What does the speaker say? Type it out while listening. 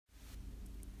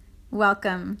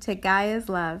Welcome to Gaia's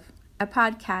Love, a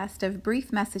podcast of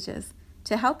brief messages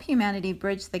to help humanity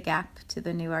bridge the gap to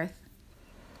the new earth.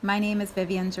 My name is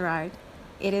Vivian Gerard.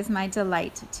 It is my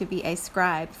delight to be a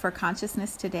scribe for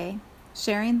consciousness today,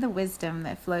 sharing the wisdom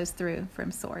that flows through from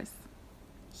Source.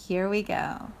 Here we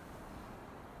go.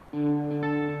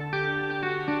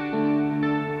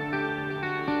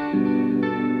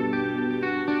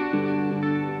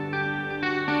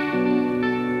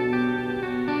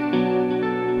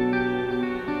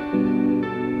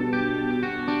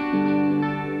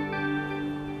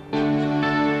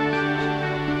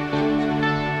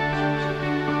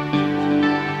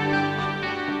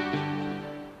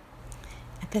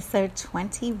 Episode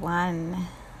 21.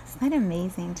 Isn't that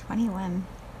amazing? 21.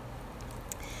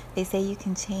 They say you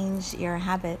can change your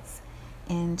habits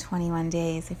in 21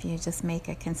 days if you just make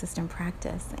a consistent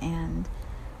practice. And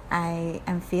I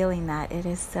am feeling that it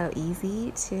is so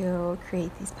easy to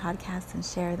create these podcasts and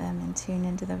share them and tune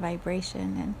into the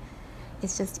vibration. And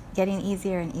it's just getting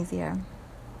easier and easier.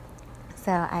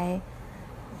 So I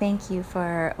thank you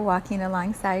for walking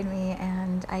alongside me,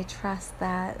 and I trust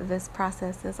that this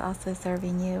process is also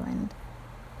serving you, and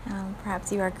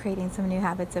perhaps you are creating some new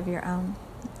habits of your own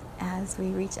as we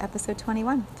reach episode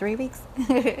 21, 3 weeks.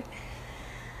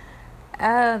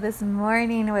 Oh, this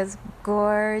morning was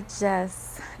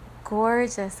gorgeous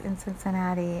in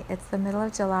Cincinnati. It's the middle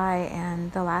of July,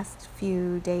 and the last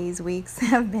few days, weeks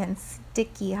have been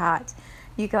sticky hot.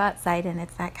 You go outside and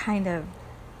it's that kind of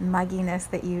mugginess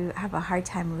that you have a hard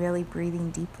time really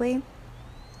breathing deeply.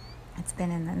 It's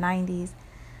been in the 90s.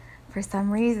 For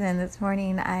some reason, this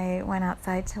morning I went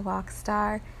outside to walk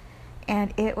Star,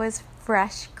 and it was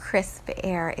fresh, crisp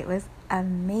air. It was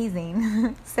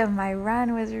amazing. So my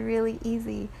run was really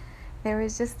easy. There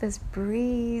was just this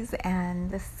breeze, and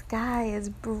the sky is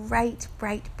bright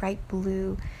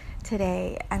blue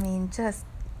today. I mean, just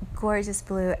gorgeous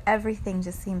blue. Everything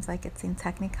just seems like it's in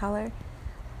Technicolor.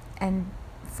 And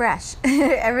fresh.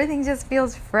 Everything just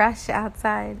feels fresh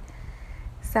outside.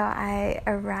 So I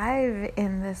arrive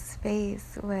in this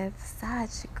space with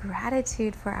such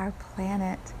gratitude for our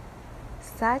planet,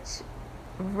 such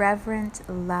reverent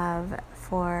love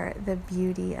for the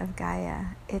beauty of Gaia.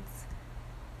 It's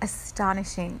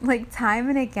astonishing. Like, time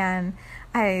and again,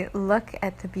 I look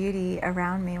at the beauty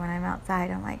around me when I'm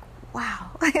outside. I'm like,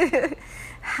 wow,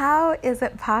 how is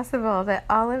it possible that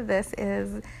all of this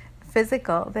is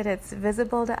physical, that it's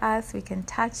visible to us, we can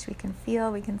touch, we can feel,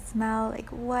 we can smell? Like,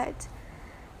 what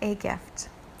a gift.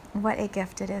 What a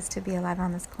gift it is to be alive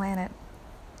on this planet.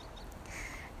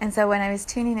 And so when I was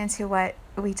tuning into what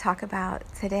we talk about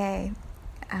today,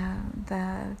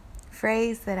 the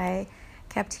phrase that I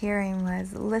kept hearing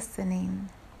was listening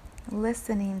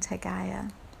to Gaia.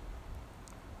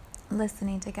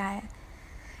 Listening to Gaia.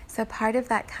 So part of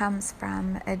that comes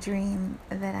from a dream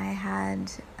that I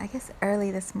had, I guess, early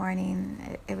this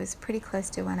morning. It was pretty close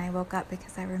to when I woke up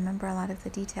because I remember a lot of the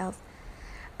details.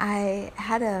 I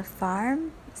had a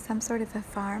farm, some sort of a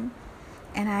farm,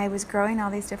 and I was growing all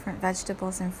these different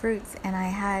vegetables and fruits, and I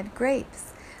had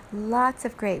grapes, lots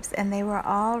of grapes, and they were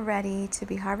all ready to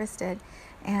be harvested.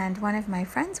 And one of my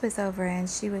friends was over, and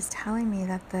she was telling me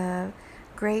that the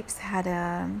grapes had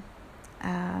a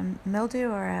mildew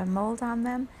or a mold on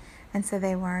them, and so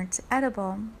they weren't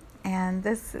edible. And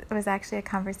this was actually a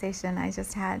conversation I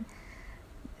just had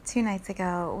 2 nights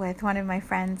ago with one of my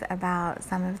friends about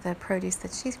some of the produce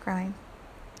that she's growing.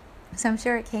 So I'm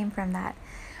sure it came from that.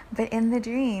 But in the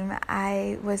dream,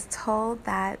 I was told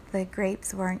that the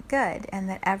grapes weren't good and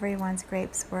that everyone's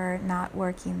grapes were not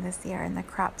working this year and the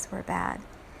crops were bad.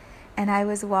 And I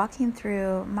was walking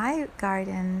through my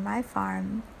garden, my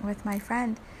farm, with my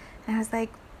friend, and I was like,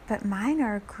 but mine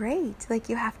are great. Like,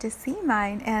 you have to see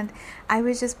mine. And I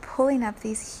was just pulling up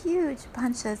these huge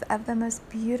bunches of the most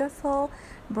beautiful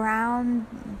brown,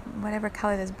 whatever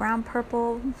color this, brown,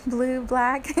 purple, blue,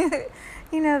 black,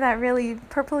 that really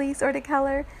purpley sort of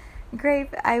color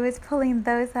grape. I was pulling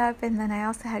those up, and then I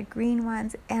also had green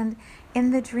ones. And in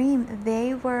the dream,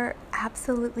 they were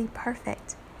absolutely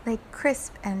perfect, like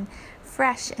crisp and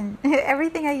fresh, and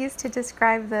everything I used to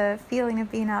describe the feeling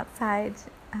of being outside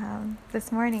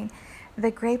this morning. The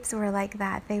grapes were like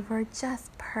that. They were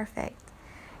just perfect.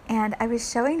 And I was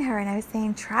showing her, and I was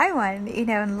saying, try one,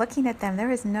 and looking at them. There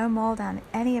was no mold on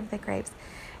any of the grapes,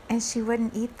 and she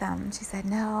wouldn't eat them. She said,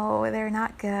 no, they're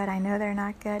not good. I know they're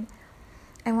not good.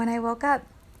 And when I woke up,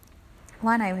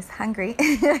 one, I was hungry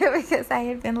because I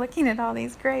had been looking at all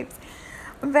these grapes,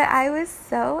 but I was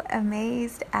so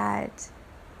amazed at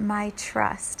my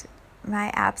trust,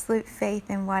 my absolute faith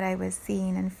in what I was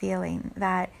seeing and feeling,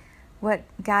 that what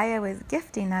Gaia was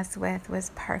gifting us with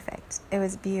was perfect. It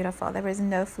was beautiful. There was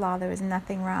no flaw. There was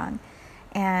nothing wrong.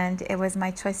 And it was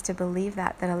my choice to believe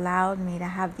that allowed me to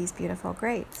have these beautiful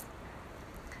grapes.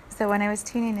 So when I was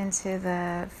tuning into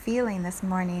the feeling this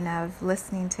morning of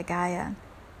listening to Gaia,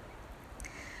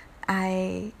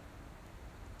 I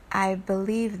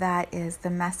believe that is the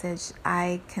message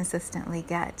I consistently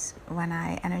get when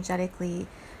I energetically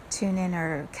tune in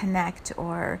or connect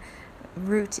or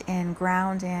root in,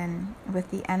 ground in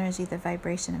with the energy, the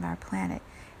vibration of our planet.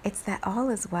 It's that all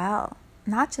is well,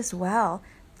 not just well,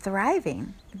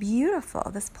 thriving,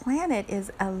 beautiful. This planet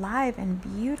is alive and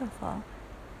beautiful.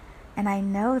 And I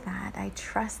know that, I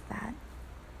trust that.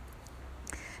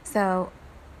 So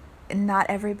not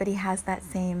everybody has that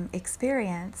same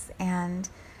experience, and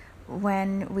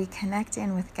when we connect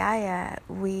in with Gaia,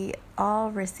 we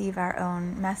all receive our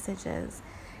own messages.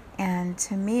 And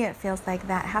to me, it feels like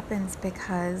that happens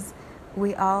because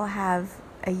we all have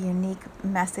a unique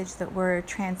message that we're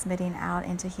transmitting out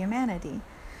into humanity.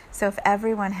 So if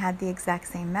everyone had the exact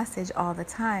same message all the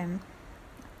time,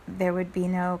 there would be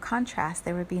no contrast,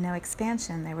 there would be no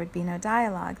expansion, there would be no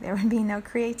dialogue, there would be no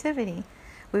creativity.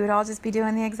 We would all just be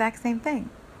doing the exact same thing.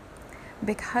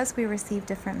 Because we receive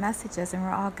different messages and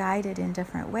we're all guided in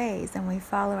different ways and we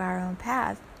follow our own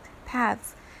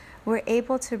paths, we're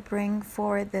able to bring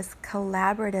forward this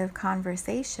collaborative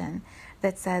conversation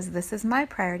that says, this is my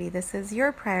priority, this is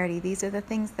your priority. These are the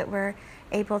things that we're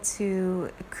able to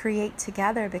create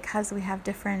together because we have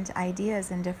different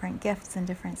ideas and different gifts and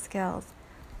different skills.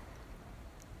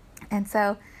 And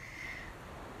so,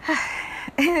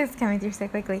 it's coming through so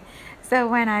quickly. So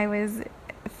when I was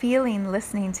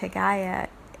listening to Gaia,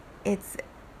 it's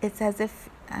as if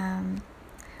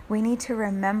we need to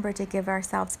remember to give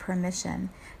ourselves permission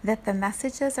that the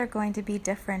messages are going to be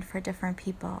different for different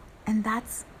people. And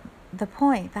that's the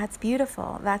point. That's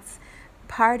beautiful. That's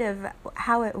part of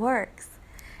how it works.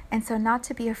 And so not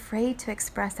to be afraid to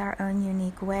express our own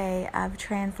unique way of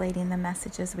translating the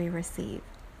messages we receive.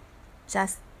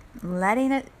 Just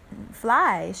letting it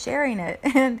fly, sharing it,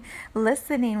 and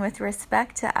listening with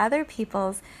respect to other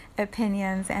people's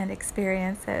opinions and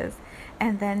experiences,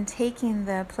 and then taking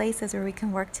the places where we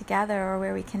can work together or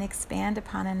where we can expand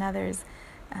upon another's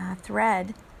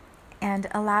thread and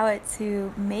allow it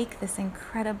to make this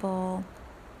incredible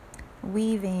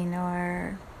weaving,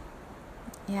 or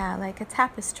like a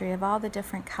tapestry of all the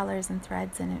different colors and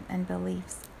threads and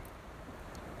beliefs.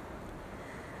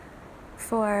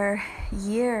 For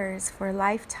years, for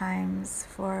lifetimes,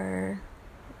 for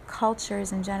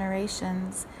cultures and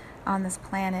generations on this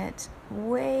planet,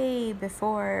 way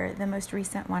before the most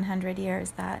recent 100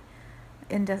 years that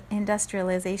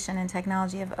industrialization and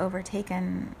technology have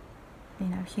overtaken,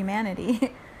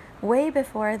 humanity, way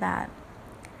before that,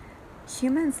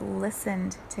 humans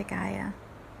listened to Gaia.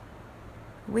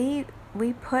 We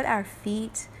put our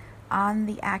feet on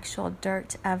the actual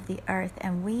dirt of the earth,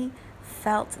 and we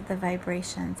felt the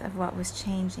vibrations of what was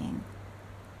changing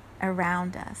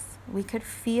around us. We could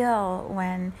feel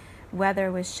when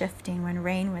weather was shifting, when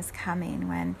rain was coming,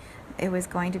 when it was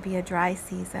going to be a dry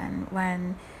season,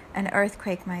 when an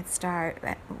earthquake might start,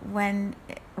 when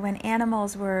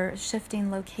animals were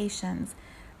shifting locations.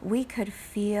 We could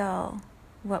feel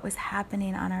what was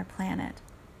happening on our planet,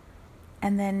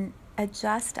 and then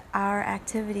adjust our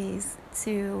activities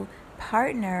to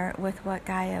partner with what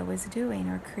Gaia was doing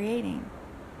or creating.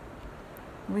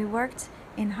 We worked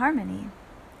in harmony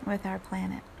with our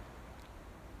planet.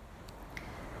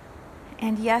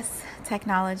 And yes,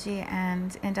 technology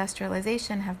and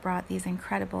industrialization have brought these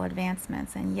incredible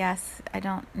advancements. And yes, I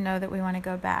don't know that we want to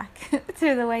go back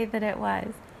to the way that it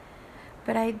was.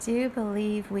 But I do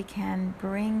believe we can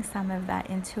bring some of that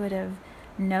intuitive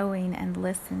knowing and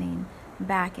listening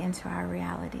back into our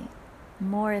reality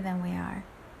more than we are.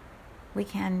 We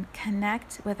can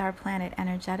connect with our planet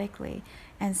energetically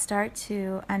and start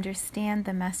to understand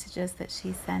the messages that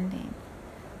she's sending.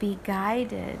 Be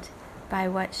guided by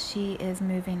what she is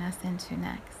moving us into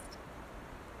next.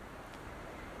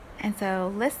 And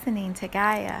so listening to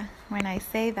Gaia, when I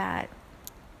say that,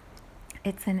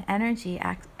 it's an energy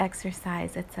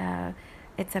exercise. It's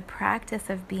a practice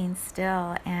of being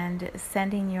still and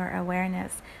sending your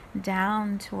awareness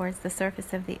down towards the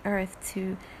surface of the earth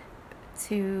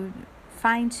to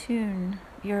fine-tune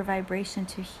your vibration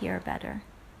to hear better.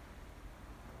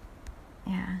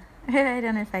 Yeah, I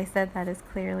don't know if I said that as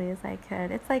clearly as I could.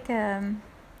 It's like when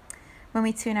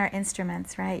we tune our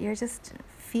instruments, right? You're just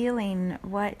feeling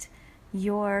what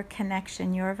your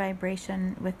connection, your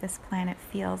vibration with this planet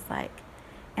feels like,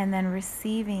 and then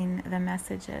receiving the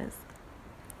messages.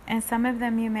 And some of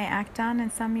them you may act on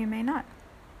and some you may not.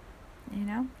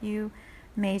 You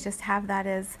may just have that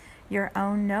as your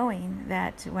own knowing,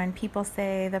 that when people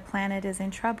say the planet is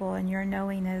in trouble, and your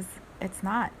knowing is it's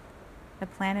not. The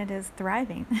planet is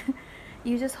thriving.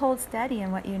 You just hold steady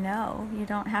in what you know. You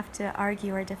don't have to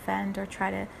argue or defend or try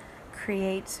to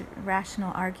create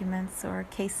rational arguments or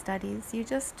case studies. You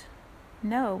just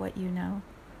know what you know.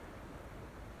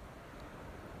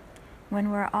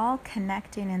 When we're all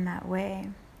connecting in that way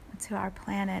to our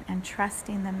planet and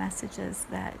trusting the messages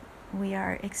that we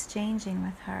are exchanging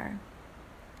with her,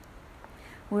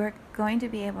 we're going to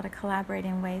be able to collaborate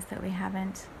in ways that we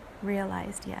haven't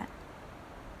realized yet.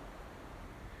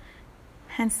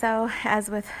 And so, as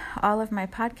with all of my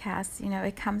podcasts,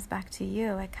 it comes back to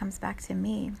you, it comes back to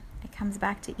me, it comes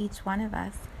back to each one of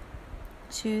us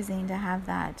choosing to have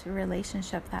that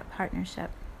relationship, that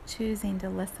partnership, choosing to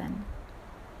listen.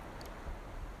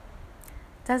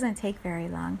 It doesn't take very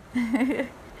long.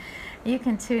 You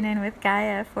can tune in with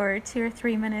Gaia for 2 or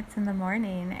 3 minutes in the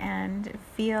morning and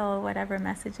feel whatever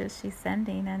messages she's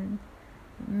sending and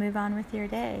move on with your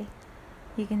day.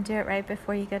 You can do it right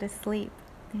before you go to sleep.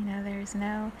 There's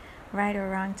no right or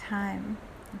wrong time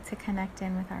to connect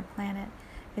in with our planet.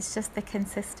 It's just the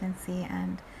consistency,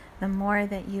 and the more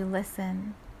that you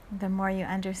listen, the more you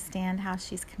understand how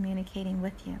she's communicating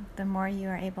with you, the more you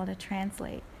are able to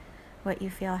translate what you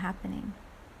feel happening.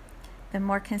 The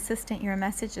more consistent your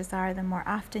messages are, the more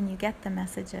often you get the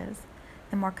messages,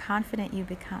 the more confident you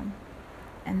become.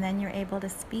 And then you're able to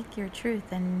speak your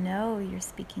truth and know you're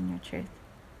speaking your truth.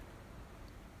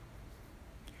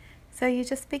 So you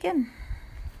just begin.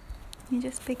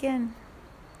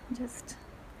 Just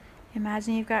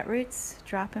imagine you've got roots,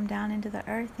 drop them down into the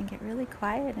earth and get really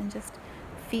quiet and just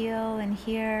feel and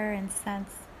hear and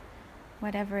sense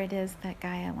whatever it is that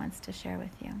Gaia wants to share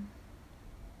with you.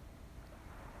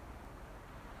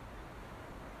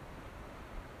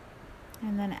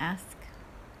 And then ask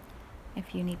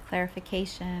if you need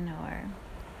clarification, or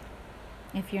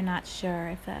if you're not sure,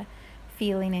 if a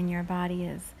feeling in your body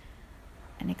is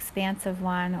an expansive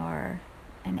one or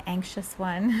an anxious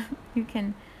one. You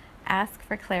can ask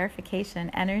for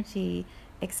clarification. Energy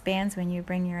expands when you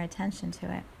bring your attention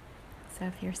to it. So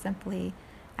if you're simply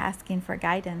asking for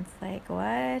guidance, like,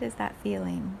 what is that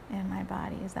feeling in my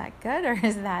body? Is that good, or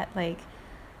is that like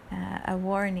a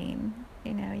warning?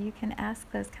 You can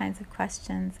ask those kinds of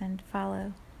questions and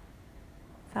follow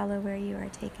where you are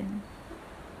taken.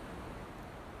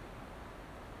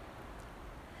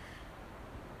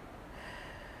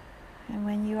 And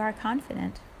when you are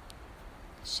confident,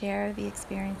 share the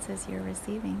experiences you're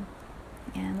receiving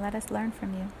and let us learn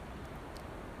from you.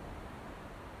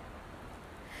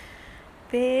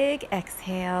 Big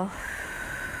exhale.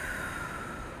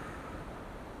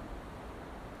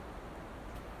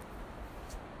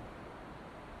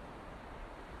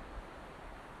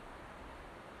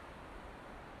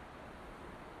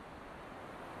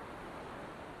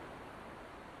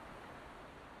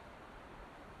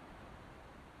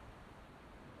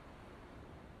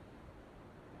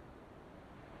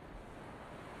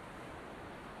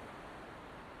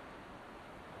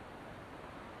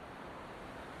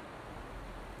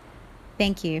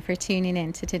 Thank you for tuning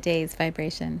in to today's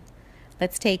vibration.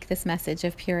 Let's take this message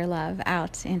of pure love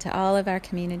out into all of our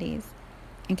communities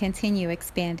and continue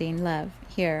expanding love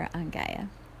here on Gaia.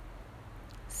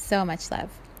 So much love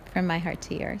from my heart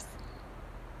to yours.